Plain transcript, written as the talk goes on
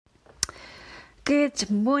Good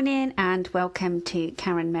morning and welcome to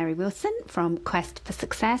Karen Mary Wilson from Quest for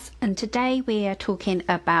Success, and today we are talking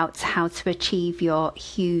about how to achieve your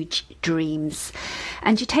huge dreams.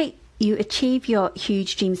 And you achieve your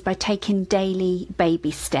huge dreams by taking daily baby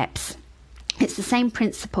steps. It's the same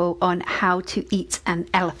principle on how to eat an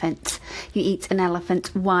elephant. You eat an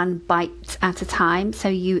elephant one bite at a time, so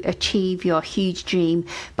you achieve your huge dream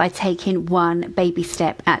by taking one baby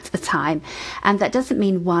step at a time. And that doesn't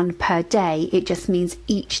mean one per day, it just means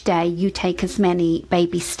each day you take as many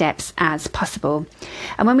baby steps as possible.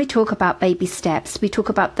 And when we talk about baby steps, we talk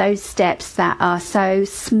about those steps that are so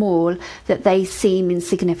small that they seem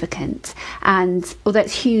insignificant. And although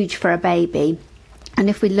it's huge for a baby, and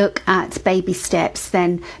if we look at baby steps,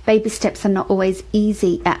 then baby steps are not always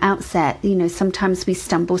easy at outset. You know, sometimes we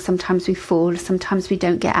stumble, sometimes we fall, sometimes we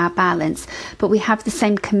don't get our balance, but we have the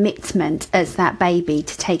same commitment as that baby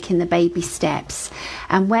to taking the baby steps.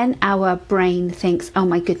 And when our brain thinks, oh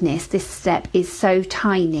my goodness, this step is so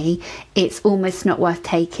tiny, it's almost not worth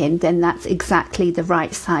taking, then that's exactly the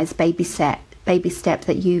right size baby step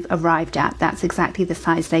that you've arrived at. That's exactly the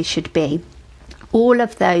size they should be. All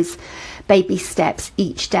of those baby steps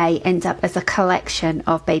each day end up as a collection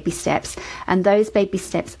of baby steps, and those baby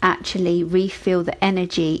steps actually refill the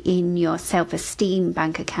energy in your self-esteem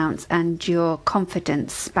bank accounts and your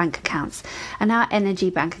confidence bank accounts. And our energy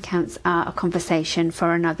bank accounts are a conversation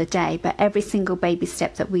for another day, but every single baby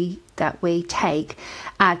step that we take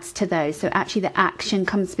adds to those. So actually the action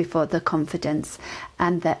comes before the confidence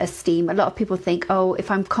and the esteem. A lot of people think, oh, if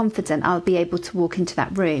I'm confident, I'll be able to walk into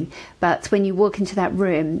that room. But when you walk into that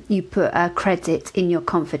room, you put a credit in your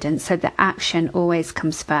confidence. So the action always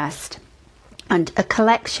comes first. And a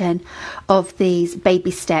collection of these baby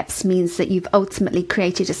steps means that you've ultimately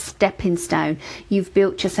created a stepping stone. You've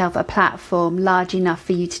built yourself a platform large enough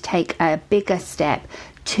for you to take a bigger step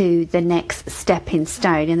to the next stepping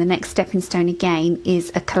stone. And the next stepping stone again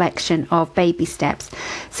is a collection of baby steps.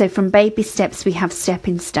 So from baby steps we have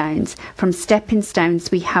stepping stones, from stepping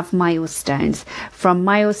stones we have milestones, from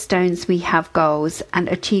milestones we have goals, and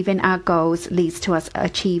achieving our goals leads to us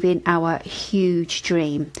achieving our huge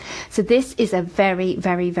dream. So this is a very,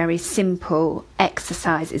 very, very simple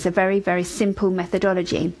exercise. It's a very, very simple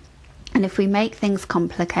methodology. And if we make things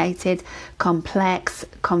complicated, complex,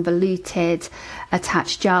 convoluted,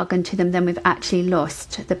 attach jargon to them, then we've actually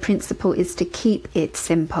lost. The principle is to keep it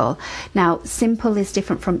simple. Now, simple is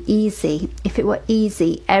different from easy. If it were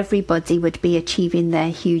easy, everybody would be achieving their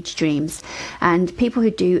huge dreams. And people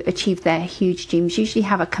who do achieve their huge dreams usually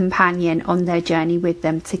have a companion on their journey with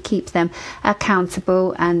them to keep them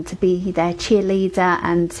accountable and to be their cheerleader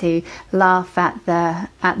and to laugh at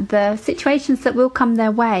the situations that will come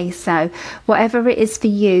their way. So whatever it is for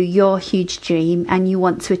you, your huge dream, and you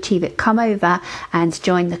want to achieve it, come over and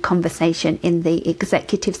join the conversation in the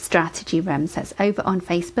Executive Strategy Room. So it's over on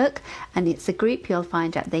Facebook, and it's a group you'll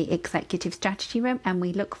find at the Executive Strategy Room, and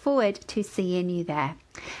we look forward to seeing you there.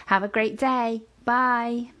 Have a great day.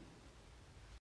 Bye.